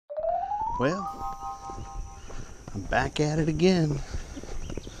Well, I'm back at it again.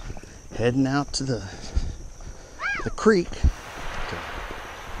 Heading out to the creek to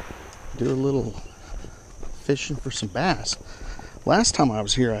do a little fishing for some bass. Last time I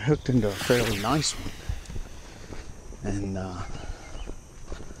was here, I hooked into a fairly nice one. And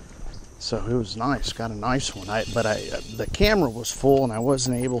so it was nice, got a nice one. But the camera was full and I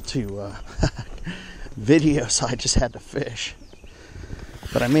wasn't able to video, so I just had to fish.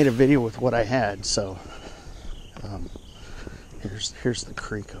 But I made a video with what I had, so here's the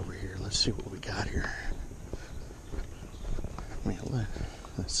creek over here. Let's see what we got here. Man,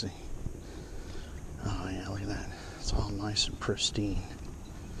 let's see. Oh yeah, look at that. It's all nice and pristine.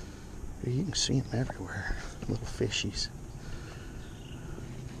 You can see them everywhere, little fishies.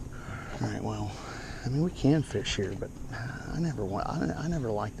 All right, well, I mean, we can fish here, but I never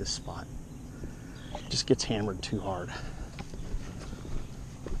like this spot. It just gets hammered too hard.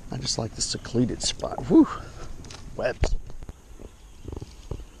 I just like the secluded spot. Whew, webs.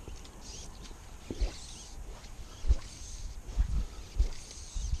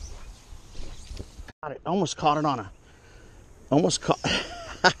 Got it. Almost caught it on a. Almost caught.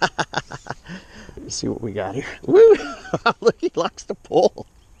 Let's see what we got here. Woo! Look, he likes to pull.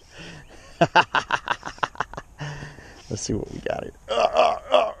 Let's see what we got here.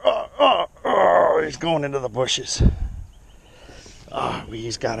 He's going into the bushes. Oh,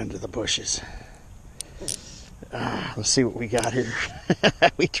 he's got into the bushes. Let's see what we got here.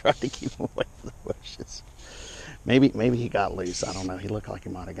 We tried to keep him away from the bushes. Maybe he got loose. I don't know. He looked like he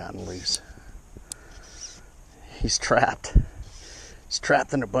might have gotten loose. He's trapped. He's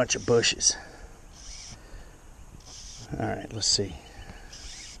trapped in a bunch of bushes. All right, let's see.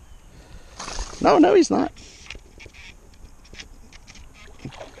 No, he's not.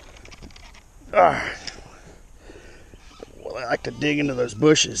 Well, I like to dig into those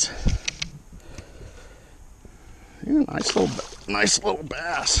bushes. Yeah, nice little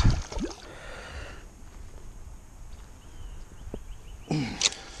bass.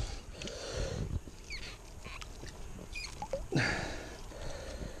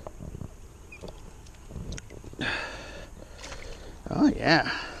 Oh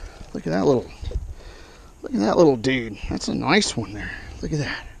yeah, look at that little dude. That's a nice one there. Look at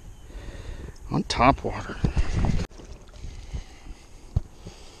that. On top water.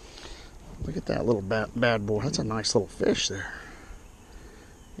 Look at that little bad boy. That's a nice little fish there.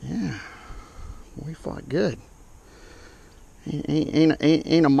 Yeah, we fought good.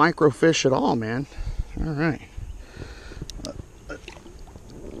 Ain't a micro fish at all, man. All right.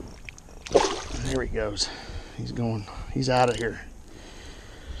 There he goes. He's going. He's out of here.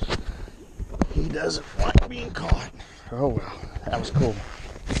 He doesn't like being caught. Oh well, that was cool.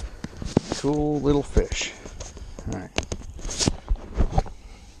 Cool little fish. All right.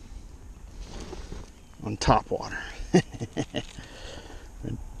 On top water.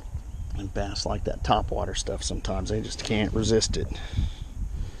 And bass like that top water stuff sometimes. They just can't resist it.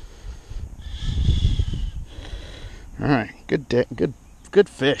 All right. Good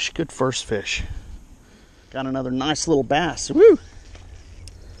fish. Good first fish. Got another nice little bass. Woo!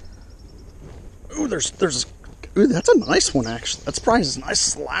 Ooh, ooh, that's a nice one, actually. That's probably as nice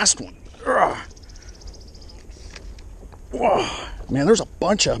as the last one. Ugh. Whoa, man, there's a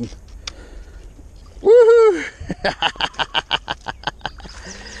bunch of them. Woohoo!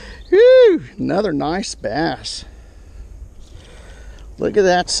 Woo! Another nice bass. Look at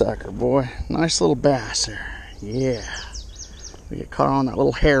that sucker, boy. Nice little bass there. Yeah. We get caught on that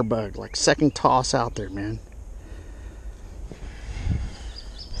little hair bug, like second toss out there, man.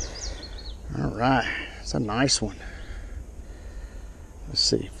 All right, it's a nice one. Let's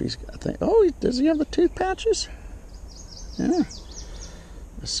see if he's got. Oh, does he have the tooth patches? Yeah.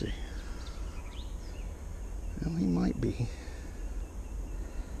 Let's see. Well, he might be.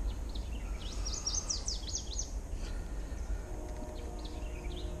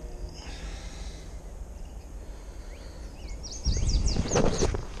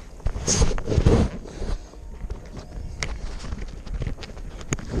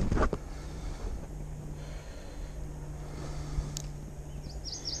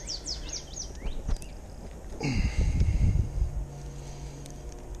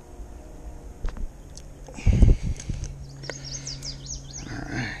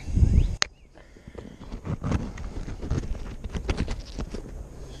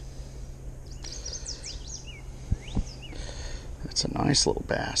 It's a nice little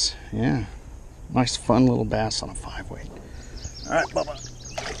bass. Yeah. Nice fun little bass on a 5-weight. All right, Bubba.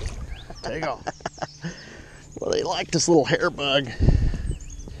 Take off. Well, they like this little hair bug.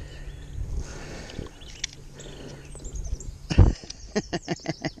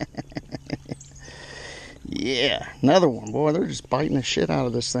 Yeah, another one. Boy, they're just biting the shit out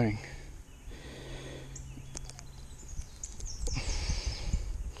of this thing.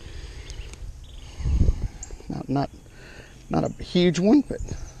 Not a huge one, but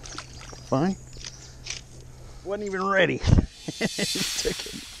fine. Wasn't even ready. Took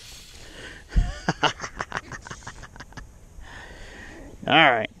it.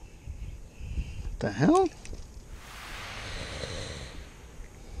 All right. What the hell?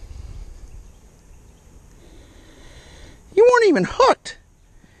 You weren't even hooked.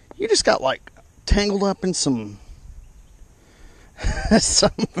 You just got like tangled up in some that's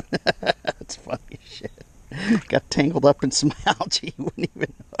funny as shit. Got tangled up in some algae. You weren't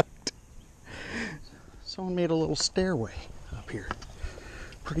even hooked. Someone made a little stairway up here.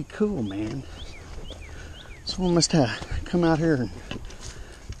 Pretty cool, man. Someone must have come out here and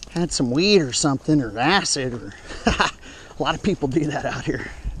had some weed or something, or acid, or a lot of people do that out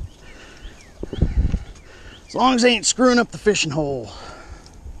here. As long as they ain't screwing up the fishing hole.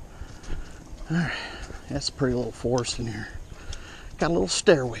 Alright, that's a pretty little forest in here. Got a little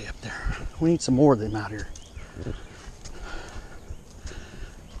stairway up there. We need some more of them out here.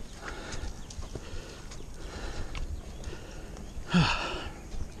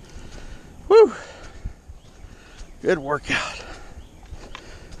 Woo! Good workout.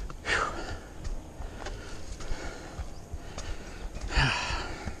 Whew.